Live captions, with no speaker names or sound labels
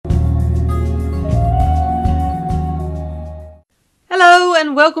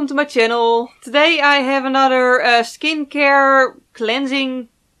and welcome to my channel. Today I have another skincare cleansing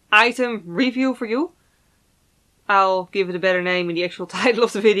item review for you. I'll give it a better name in the actual title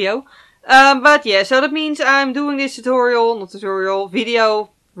of the video. But yeah, so that means I'm doing this video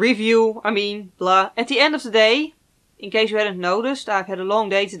review, blah. At the end of the day, in case you hadn't noticed, I've had a long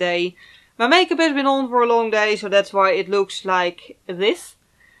day today. My makeup has been on for a long day, so that's why it looks like this.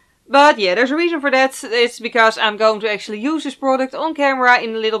 But yeah, there's a reason for that. It's because I'm going to actually use this product on camera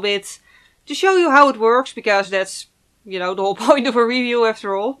in a little bit to show you how it works, because that's, the whole point of a review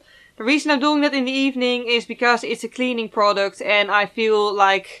after all. The reason I'm doing that in the evening is because it's a cleaning product and I feel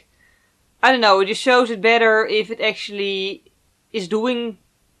like, I don't know, it just shows it better if it actually is doing,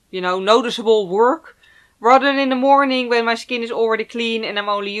 noticeable work. Rather than in the morning when my skin is already clean and I'm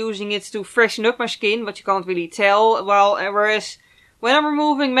only using it to freshen up my skin, but you can't really tell. Whereas when I'm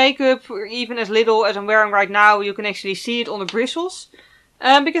removing makeup, or even as little as I'm wearing right now, you can actually see it on the bristles.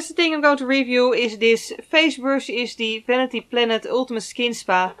 Because the thing I'm going to review is this face brush, is the Vanity Planet Ultimate Skin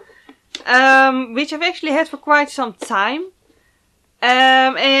Spa. Which I've actually had for quite some time.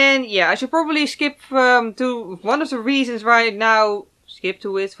 And yeah, I should probably skip to one of the reasons right now.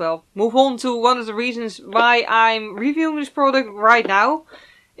 Move on to one of the reasons why I'm reviewing this product right now.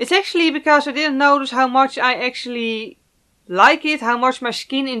 It's actually because I didn't notice how much I actually like it, how much my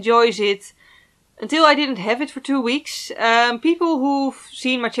skin enjoys it, until I didn't have it for 2 weeks. People who've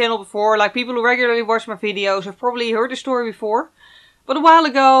seen my channel before, like people who regularly watch my videos, have probably heard the story before. But a while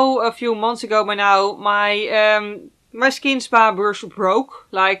ago, a few months ago by now, my skin spa brush broke.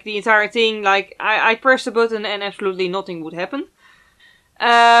 Like the entire thing, like I pressed the button and absolutely nothing would happen.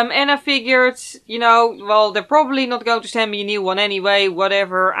 And I figured, they're probably not going to send me a new one anyway,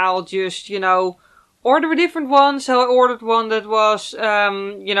 whatever, I'll just, order a different one. So I ordered one that was,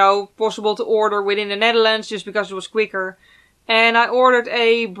 possible to order within the Netherlands just because it was quicker. And I ordered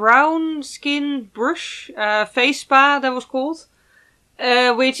a brown skin brush, face spa that was called.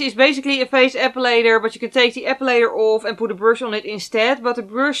 Which is basically a face epilator, but you can take the epilator off and put a brush on it instead. But the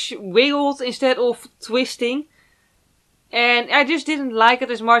brush wiggled instead of twisting. And I just didn't like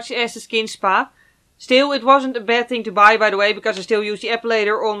it as much as the skin spa. Still, it wasn't a bad thing to buy, by the way, because I still use the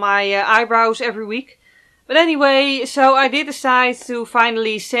epilator on my eyebrows every week. But anyway, so I did decide to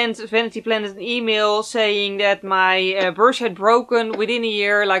finally send Vanity Planet an email saying that my brush had broken within a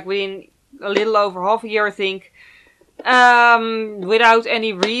year, like within a little over half a year, I think. Without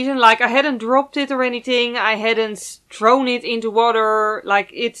any reason. Like, I hadn't dropped it or anything. I hadn't thrown it into water.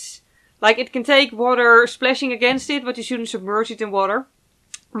 Like, it can take water splashing against it, but you shouldn't submerge it in water.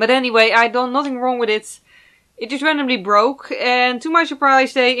 But anyway, I'd done nothing wrong with it. It just randomly broke, and to my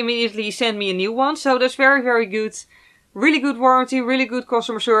surprise, they immediately sent me a new one. So that's very, very good. Really good warranty, really good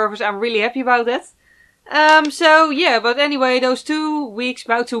customer service. I'm really happy about that. So yeah, but anyway, those 2 weeks,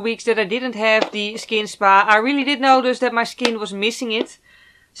 about 2 weeks that I didn't have the skin spa, I really did notice that my skin was missing it.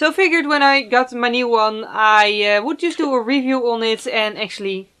 So I figured when I got my new one, I would just do a review on it and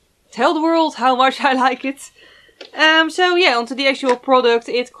actually tell the world how much I like it. So yeah, onto the actual product.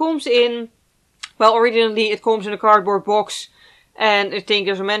 It comes in, well, originally it comes in a cardboard box. And I think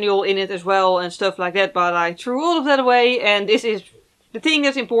there's a manual in it as well and stuff like that. But I threw all of that away, and this is the thing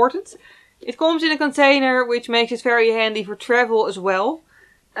that's important. It comes in a container, which makes it very handy for travel as well.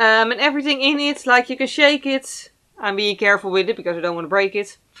 And everything in it, like you can shake it. I'm being careful with it because I don't want to break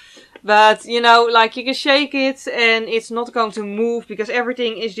it. But, like you can shake it and it's not going to move because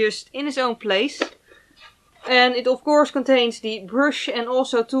everything is just in its own place. And it of course contains the brush and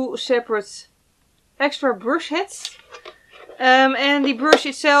also 2 separate extra brush heads. And the brush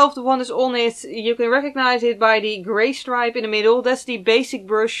itself, the one that's on it, you can recognize it by the grey stripe in the middle. That's the basic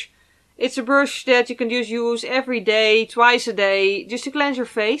brush. It's a brush that you can just use every day, twice a day, just to cleanse your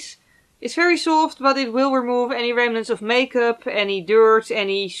face. It's very soft, but it will remove any remnants of makeup, any dirt,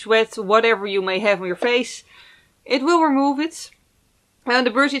 any sweat, whatever you may have on your face. It will remove it. And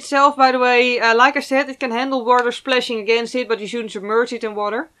the brush itself, by the way, like I said, it can handle water splashing against it, but you shouldn't submerge it in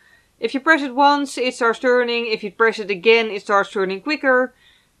water. If you press it once, it starts turning. If you press it again, it starts turning quicker.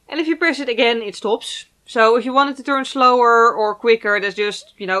 And if you press it again, it stops. So if you want it to turn slower or quicker, that's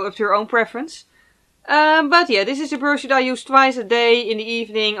just, up to your own preference. But yeah, this is a brush that I use twice a day in the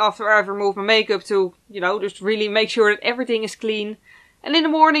evening after I've removed my makeup to, just really make sure that everything is clean. And in the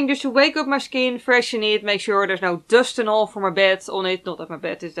morning just to wake up my skin, freshen it, make sure there's no dust and all from my bed on it. Not that my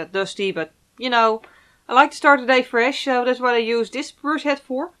bed is that dusty, but I like to start the day fresh, so that's what I use this brush head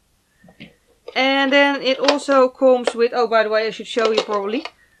for. And then it also comes with, oh by the way, I should show you probably.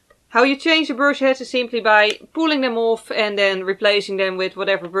 How you change the brush heads is simply by pulling them off and then replacing them with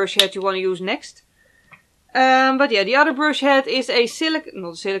whatever brush head you want to use next. But yeah, the other brush head is a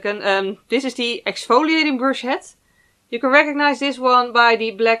silicone, this is the exfoliating brush head. You can recognize this one by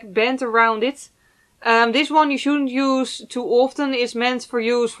the black band around it. This one you shouldn't use too often. It's meant for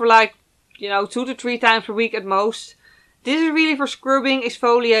use for like, 2 to 3 times per week at most. This is really for scrubbing,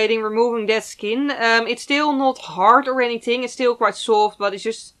 exfoliating, removing dead skin. It's still not hard or anything. It's still quite soft, but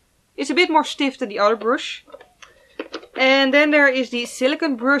it's a bit more stiff than the other brush. And then there is the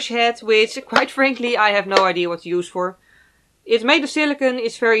silicone brush head, which quite frankly I have no idea what to use for. It's made of silicone,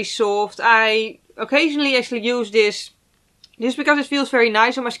 it's very soft. I occasionally actually use this just because it feels very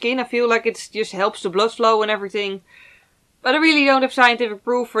nice on my skin. I feel like it just helps the blood flow and everything. But I really don't have scientific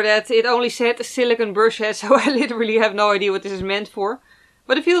proof for that. It only said a silicone brush head, so I literally have no idea what this is meant for.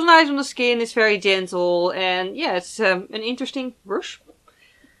 But it feels nice on the skin, it's very gentle, and yeah, it's an interesting brush.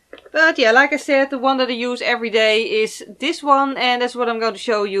 But yeah, like I said, the one that I use every day is this one, and that's what I'm going to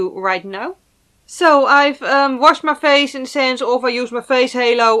show you right now. So I've washed my face in the sense of I use my face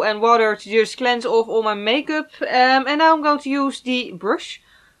halo and water to just cleanse off all my makeup. And now I'm going to use the brush.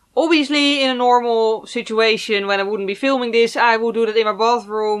 Obviously in a normal situation when I wouldn't be filming this, I would do that in my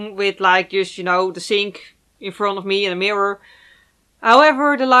bathroom with like just, the sink in front of me and a mirror.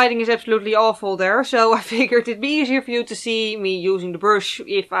 However, the lighting is absolutely awful there, so I figured it'd be easier for you to see me using the brush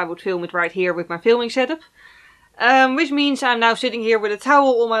if I would film it right here with my filming setup. Which means I'm now sitting here with a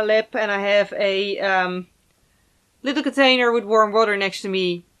towel on my lap and I have a little container with warm water next to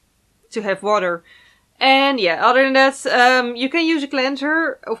me to have water. And yeah, other than that, you can use a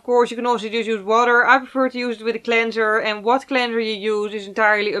cleanser. Of course, you can also just use water. I prefer to use it with a cleanser, and what cleanser you use is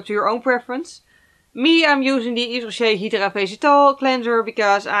entirely up to your own preference. Me, I'm using the Rocher Hydra Vegetal cleanser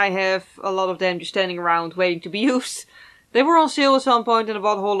because I have a lot of them just standing around waiting to be used. They were on sale at some point and I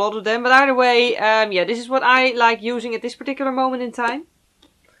bought a whole lot of them. But either way, yeah, this is what I like using at this particular moment in time.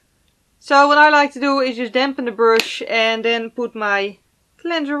 So what I like to do is just dampen the brush and then put my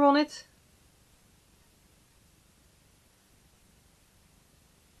cleanser on it.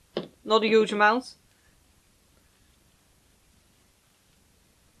 Not a huge amount.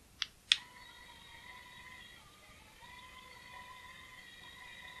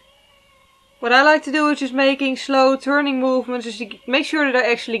 What I like to do is just making slow turning movements just to make sure that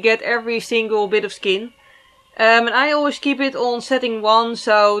I actually get every single bit of skin. And I always keep it on setting 1,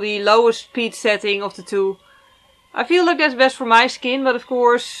 so the lowest speed setting of the two. I feel like that's best for my skin, but of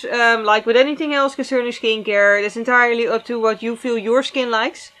course, like with anything else concerning skincare, it's entirely up to what you feel your skin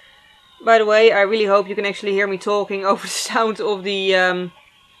likes. By the way, I really hope you can actually hear me talking over the sound of the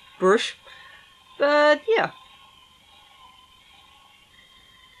brush. But yeah.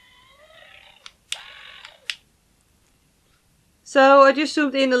 So I just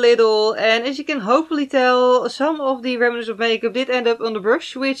zoomed in a little, and as you can hopefully tell, some of the remnants of makeup did end up on the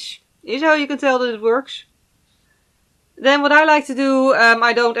brush, which is how you can tell that it works. Then what I like to do,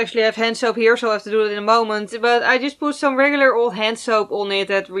 I don't actually have hand soap here, so I have to do it in a moment, but I just put some regular old hand soap on it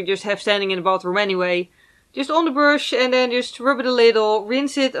that we just have standing in the bathroom anyway. Just on the brush, and then just rub it a little,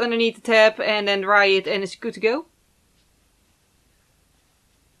 rinse it underneath the tap, and then dry it, and it's good to go.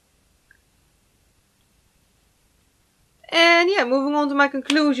 And yeah, moving on to my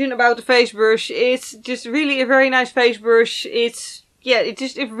conclusion about the face brush. It's just really a very nice face brush. It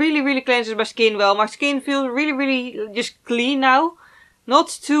really cleanses my skin well. My skin feels really just clean now. Not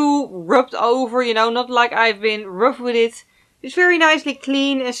too rubbed over, not like I've been rough with it. It's very nicely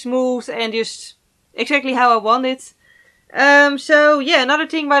clean and smooth and just exactly how I want it. So yeah, another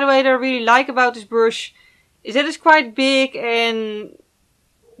thing by the way that I really like about this brush is that it's quite big and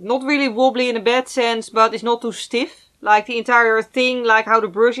not really wobbly in a bad sense, but it's not too stiff. Like the entire thing, like how the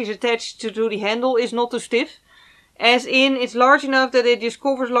brush is attached to the handle, is not too stiff. As in, it's large enough that it just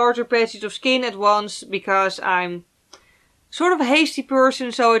covers larger patches of skin at once, because I'm sort of a hasty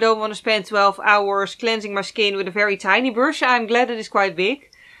person, so I don't want to spend 12 hours cleansing my skin with a very tiny brush. I'm glad that it's quite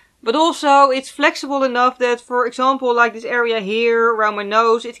big. But also, it's flexible enough that, for example, like this area here around my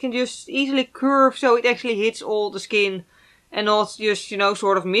nose, it can just easily curve so it actually hits all the skin and not just,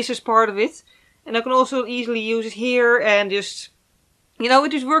 sort of misses part of it. And I can also easily use it here and just,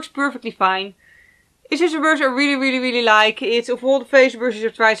 it just works perfectly fine. It's just a brush I really like. It's, of all the face brushes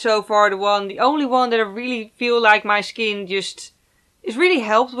I've tried so far, the only one that I really feel like my skin just is really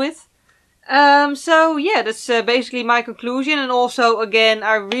helped with. So yeah, that's basically my conclusion. And also, again,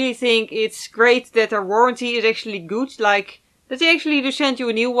 I really think it's great that their warranty is actually good. Like, that they actually just send you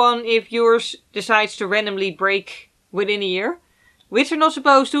a new one if yours decides to randomly break within a year. Which they're not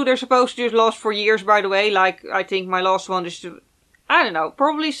supposed to. They're supposed to just last for years, by the way. Like, I think my last one is, I don't know,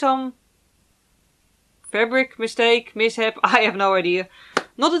 probably some fabric mistake, mishap. I have no idea.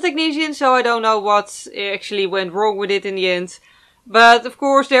 not a technician, so I don't know what actually went wrong with it in the end. But of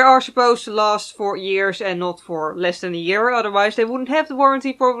course they are supposed to last for years and not for less than a year, otherwise they wouldn't have the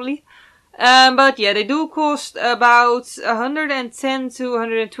warranty probably. But yeah, they do cost about 110 to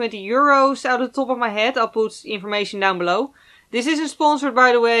 120 euros out of the top of my head. I'll put information down below. This isn't sponsored,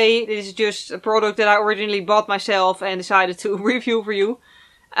 by the way. This is just a product that I originally bought myself and decided to review for you.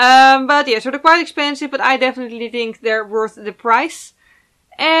 But yeah, so they're quite expensive, but I definitely think they're worth the price.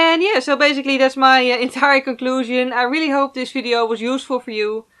 And yeah, so basically that's my entire conclusion. I really hope this video was useful for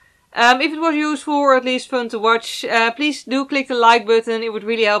you. If it was useful or at least fun to watch, please do click the like button. It would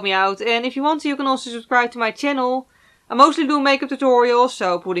really help me out. And if you want to, you can also subscribe to my channel. I mostly do makeup tutorials,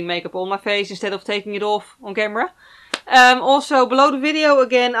 so putting makeup on my face instead of taking it off on camera. Also, below the video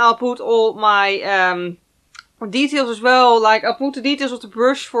again, I'll put all my details as well. Like, I'll put the details of the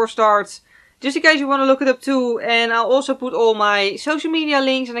brush for a start, just in case you want to look it up too. And I'll also put all my social media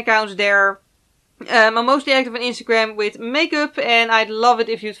links and accounts there. I'm mostly active on Instagram with makeup, and I'd love it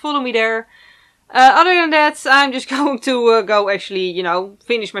if you'd follow me there. Other than that, I'm just going to go actually, you know,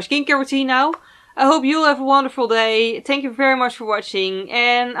 finish my skincare routine now. I hope you'll have a wonderful day. Thank you very much for watching,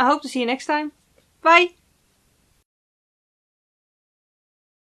 and I hope to see you next time. Bye!